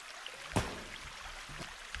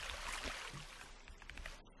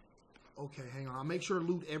 Okay, hang on. I'll make sure to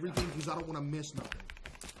loot everything because I don't want to miss nothing.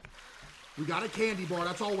 We got a candy bar.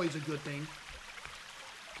 That's always a good thing.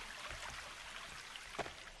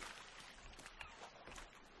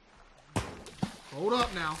 Hold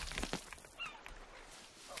up now.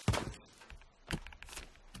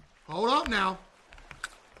 Hold up now.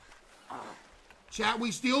 Chat,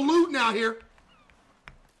 we still looting out here.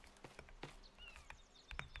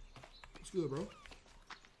 It's good, bro.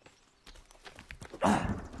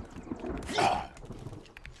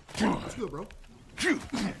 It's good, bro.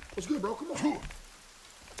 It's good, bro. Come on.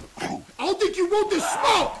 I don't think you want this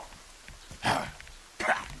smoke.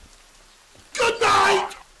 Good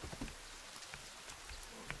night.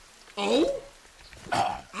 Oh?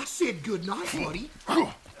 I said good night, buddy.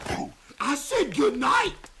 I said good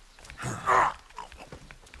night.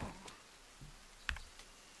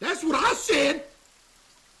 That's what I said.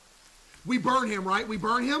 We burn him, right? We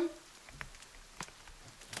burn him?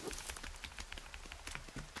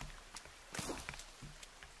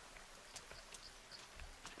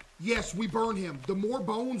 Yes, we burn him. The more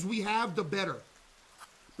bones we have, the better.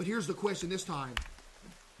 But here's the question this time.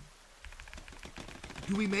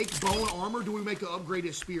 Do we make bone armor or do we make an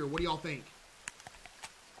upgraded spear? What do y'all think?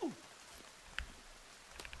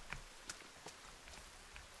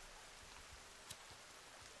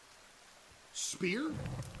 Spear?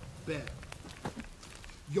 Bet.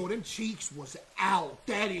 Yo, them cheeks was out.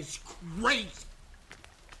 That is crazy.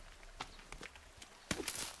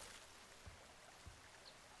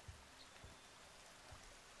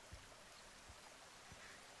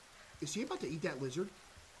 Is he about to eat that lizard?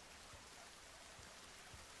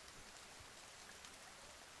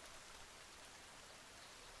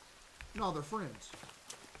 No, they're friends.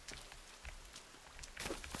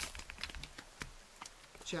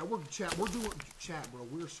 Chat, we're doing chat, bro.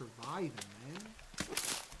 We're surviving, man.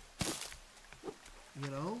 You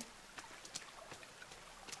know?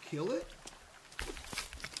 Kill it?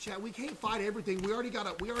 Chat, we can't fight everything. We already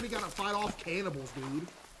gotta fight off cannibals, dude.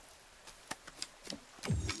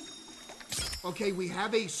 Okay, we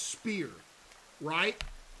have a spear, right?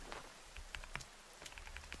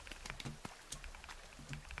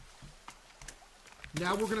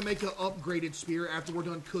 Now we're gonna make an upgraded spear after we're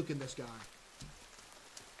done cooking this guy.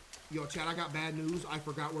 Yo, chat, I got bad news. I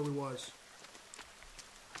forgot where we was.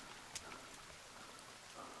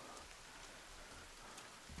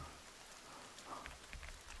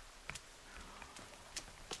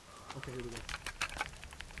 Okay, here we go.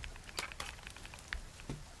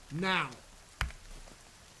 Now.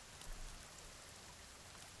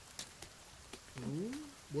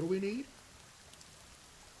 What do we need?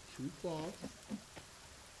 2 cloth.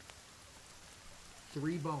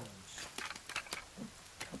 3 bones.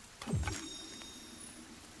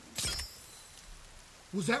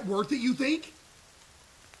 Was that worth it, you think?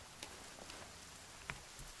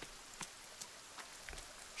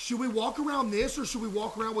 Should we walk around this or should we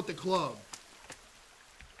walk around with the club?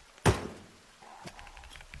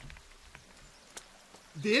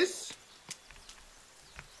 This?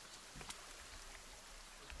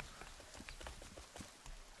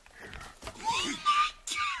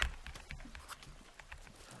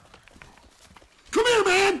 Come here,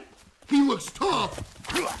 man! He looks tough.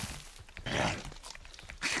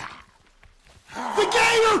 The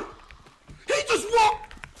gator!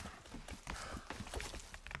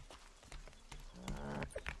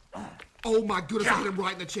 Oh my goodness, I hit him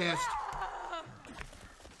right in the chest.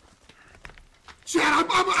 Chat,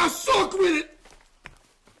 I suck with it.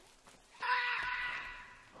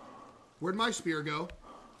 Where'd my spear go?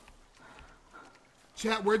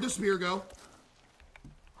 Chat, where'd the spear go?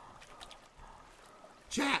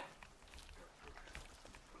 Chat.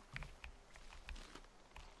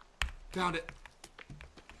 Found it.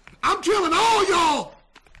 I'm killing all y'all.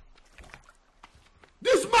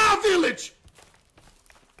 This is my village.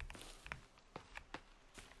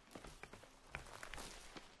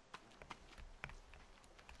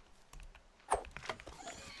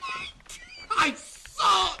 I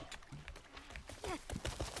suck.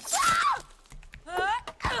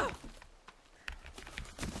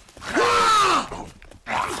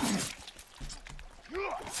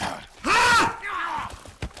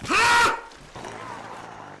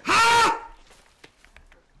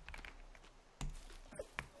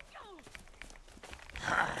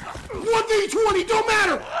 One D20, don't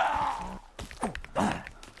matter.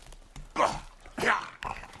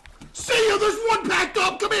 See ya, there's one packed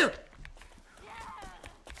up. Come here.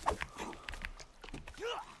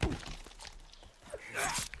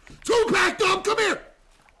 Two packed up. Come here.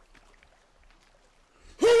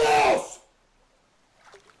 Who else?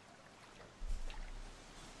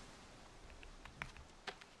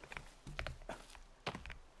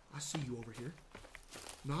 I see you over here.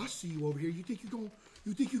 No, I see you over here. You think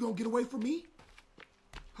you're gonna get away from me?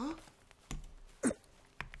 Huh?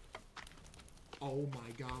 Oh my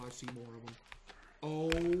God, I see more of them.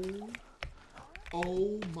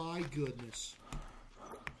 Oh my goodness.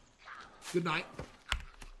 Good night.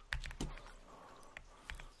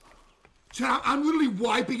 Chat, I'm literally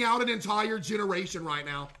wiping out an entire generation right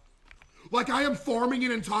now. Like I am farming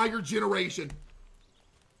an entire generation.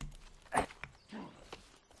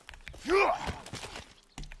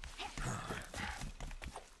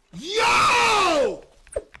 Yo!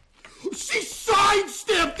 She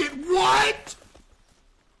sidestepped it, what?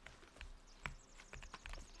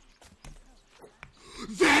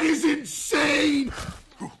 That is insane!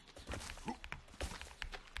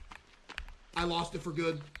 I lost it for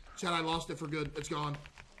good. Chat, I lost it for good. It's gone.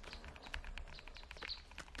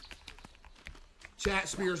 Chat,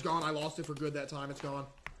 spear's gone. I lost it for good that time. It's gone.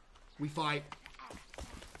 We fight.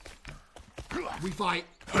 We fight.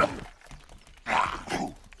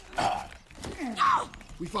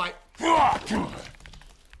 We fight.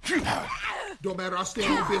 Don't matter. I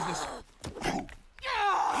stand on business.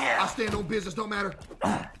 I stand on business. Don't matter.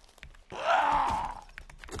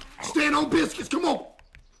 Stand on biscuits. Come on.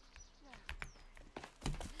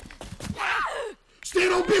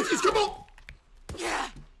 Stand on biscuits. Come on.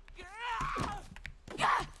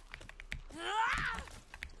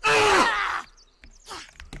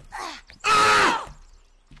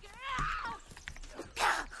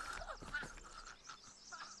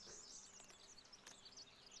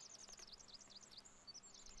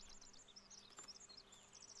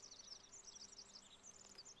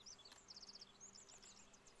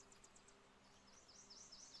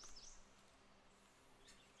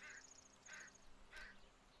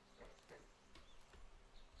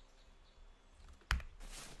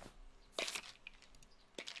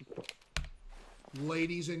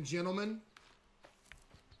 Ladies and gentlemen,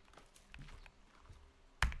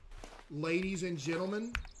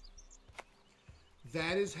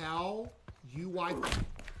 that is how you wipe.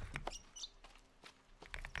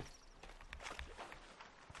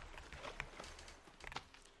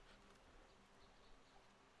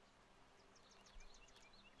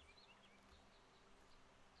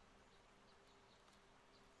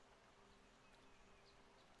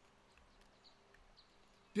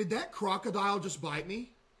 Did that crocodile just bite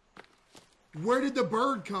me? Where did the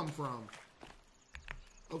bird come from?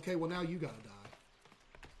 Okay, well now you gotta die.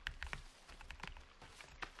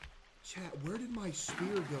 Chat, where did my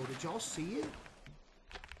spear go? Did y'all see it?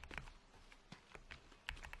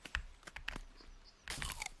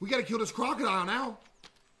 We gotta kill this crocodile now.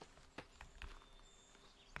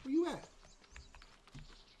 Where you at?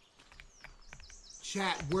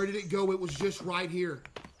 Chat, where did it go? It was just right here.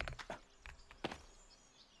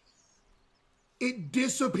 It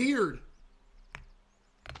disappeared.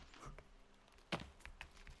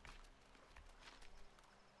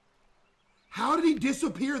 How did he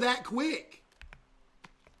disappear that quick?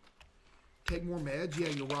 Take more meds? Yeah,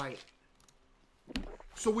 you're right.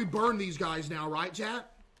 So we burn these guys now, right,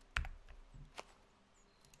 chat?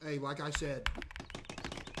 Hey, like I said.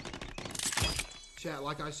 Chat,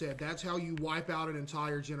 like I said, that's how you wipe out an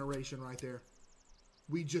entire generation right there.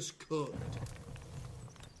 We just cooked.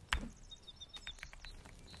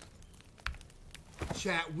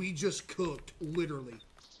 Chat, we just cooked, literally.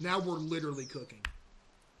 Now we're literally cooking.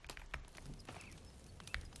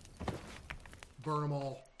 Burn them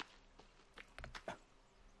all.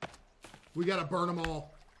 We gotta burn them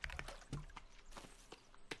all.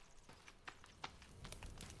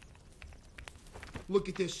 Look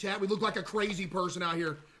at this, chat. We look like a crazy person out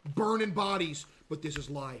here burning bodies. But this is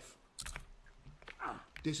life.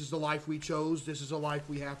 This is the life we chose. This is a life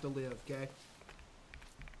we have to live, okay?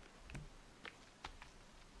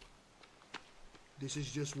 This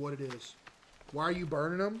is just what it is. Why are you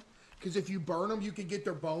burning them? Because if you burn them, you can get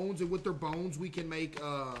their bones. And with their bones, we can make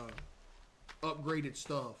upgraded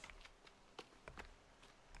stuff.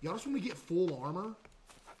 Y'all just want to get full armor?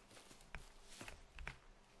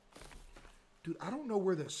 Dude, I don't know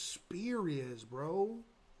where the spear is, bro.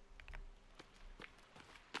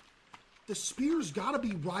 The spear's got to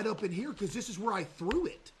be right up in here because this is where I threw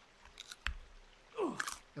it. Ugh.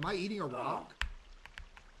 Am I eating a rock?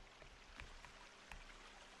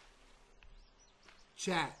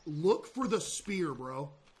 Chat, look for the spear, bro.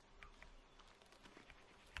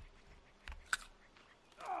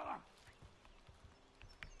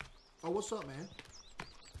 Oh, what's up, man?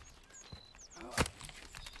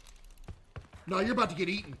 No, you're about to get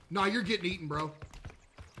eaten. No, you're getting eaten, bro.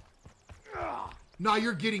 No,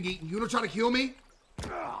 you're getting eaten. You want to try to kill me?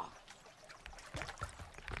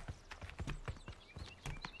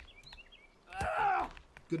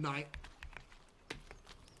 Good night.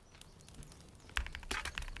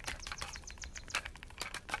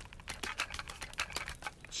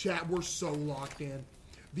 Chat, we're so locked in.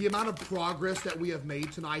 The amount of progress that we have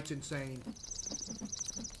made tonight's insane.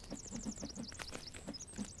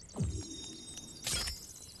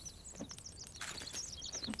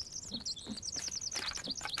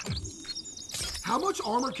 How much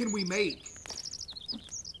armor can we make?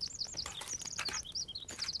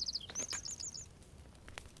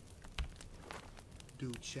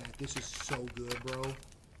 Dude, chat, this is so good, bro.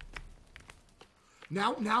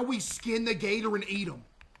 Now we skin the gator and eat him.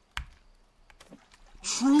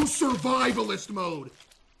 True survivalist mode.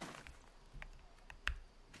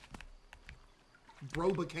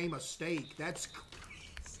 Bro became a steak. That's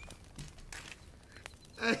crazy.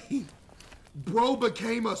 Hey, bro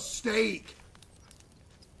became a steak.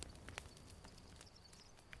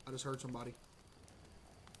 I just heard somebody.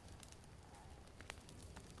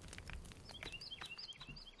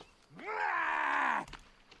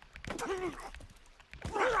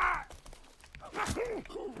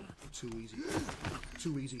 Too easy.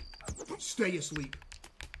 Too easy. Stay asleep.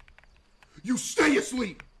 You stay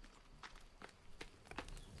asleep!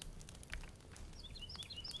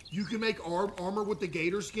 You can make armor with the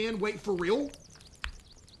gator skin? Wait, for real?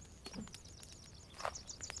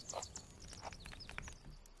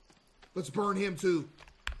 Let's burn him too.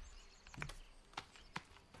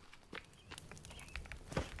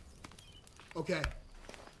 Okay.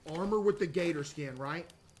 Armor with the gator skin, right?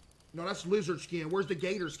 No, that's lizard skin. Where's the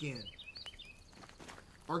gator skin?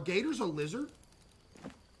 Are gators a lizard?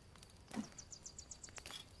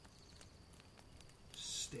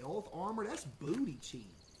 Stealth armor? That's booty cheek.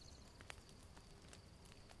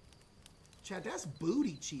 Chat, that's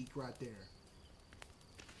booty cheek right there.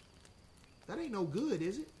 That ain't no good,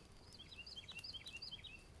 is it?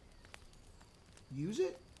 Use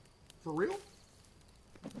it? For real?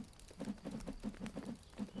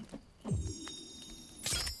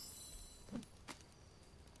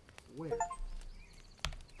 Where?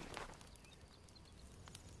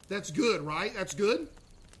 That's good, right? That's good?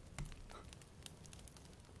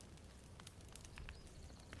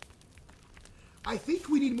 I think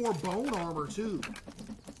we need more bone armor, too.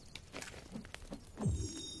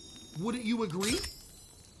 Wouldn't you agree?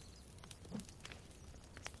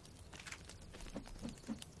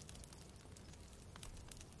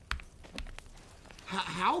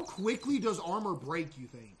 How quickly does armor break, you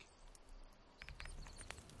think?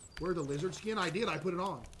 Where the lizard skin? I did. I put it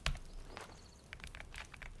on.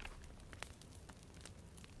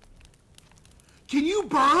 Can you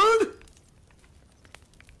burn?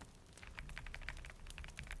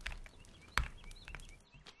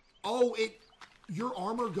 Oh, your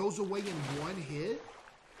armor goes away in one hit?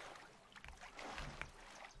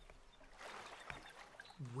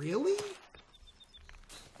 Really?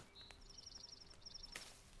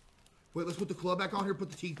 Wait, let's put the club back on here,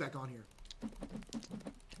 put the teeth back on here.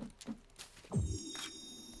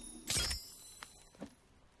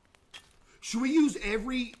 Should we use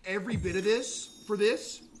every bit of this for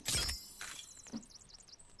this?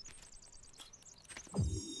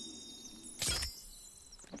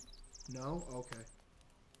 No? Okay.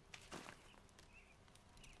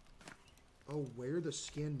 Oh, wear the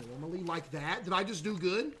skin normally? Like that? Did I just do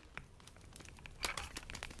good?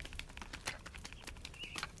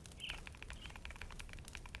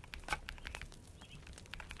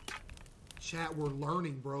 Chat, we're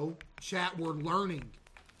learning, bro. Chat, we're learning.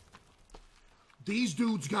 These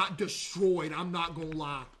dudes got destroyed. I'm not gonna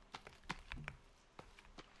lie.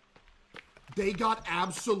 They got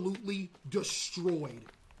absolutely destroyed.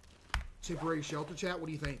 Temporary shelter, chat. What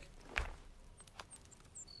do you think?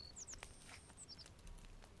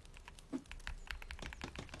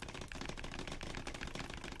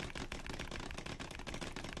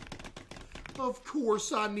 Of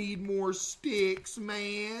course I need more sticks,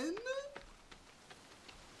 man.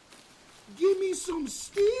 Give me some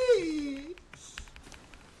sticks.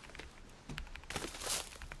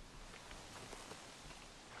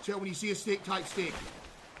 So when you see a stick, type stick.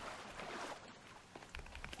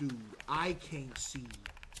 Dude, I can't see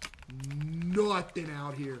nothing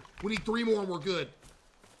out here. We need 3 more and we're good.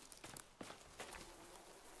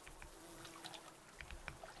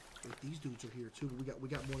 Wait, these dudes are here too. We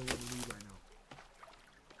got more than what we need right now.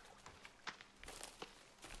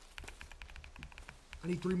 I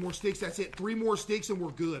need 3 more sticks. That's it. 3 more sticks and we're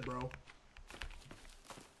good, bro.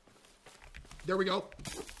 There we go.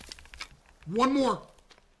 1 more.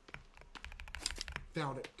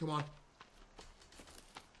 Found it. Come on.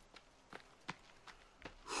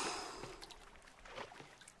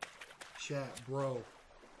 Chat, bro.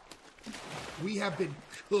 We have been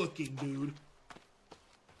cooking, dude.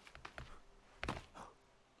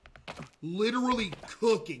 Literally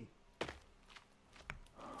cooking.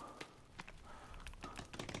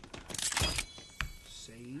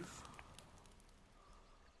 Save.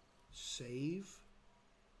 Save.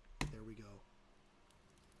 There we go.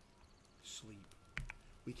 Sleep.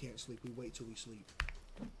 We can't sleep. We wait till we sleep.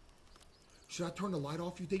 Should I turn the light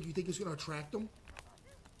off, you think? You think it's going to attract them?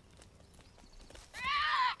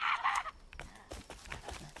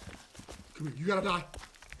 Come here. You got to die.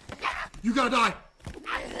 You got to die.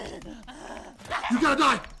 You got to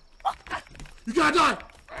die. You got to die.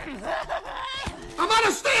 I'm out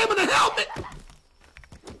of stamina. Help me.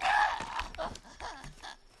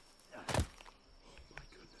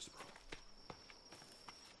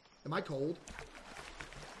 Am I cold?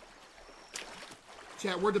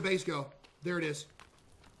 Chat, where'd the base go? There it is.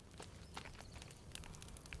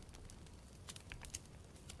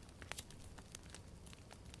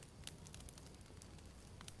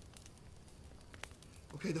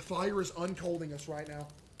 Okay, the fire is uncolding us right now.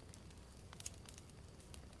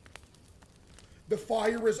 The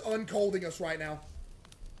fire is uncolding us right now.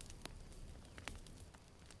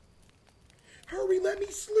 Hurry, let me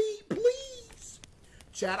sleep, please.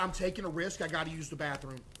 Chat, I'm taking a risk. I got to use the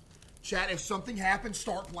bathroom. Chat, if something happens,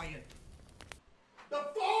 start playing. The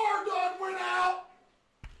fire done went out.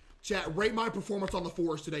 Chat, rate my performance on the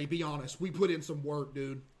forest today. Be honest. We put in some work,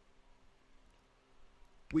 dude.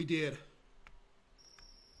 We did.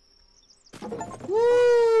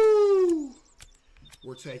 Woo!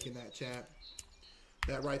 We're taking that, chat.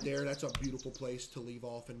 That right there, that's a beautiful place to leave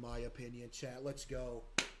off, in my opinion. Chat, let's go.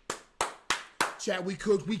 Chat, we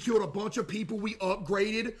cooked. We killed a bunch of people. We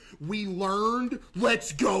upgraded. We learned.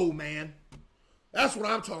 Let's go, man. That's what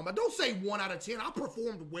I'm talking about. Don't say 1 out of 10. I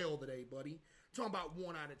performed well today, buddy. I'm talking about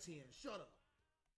 1 out of 10. Shut up.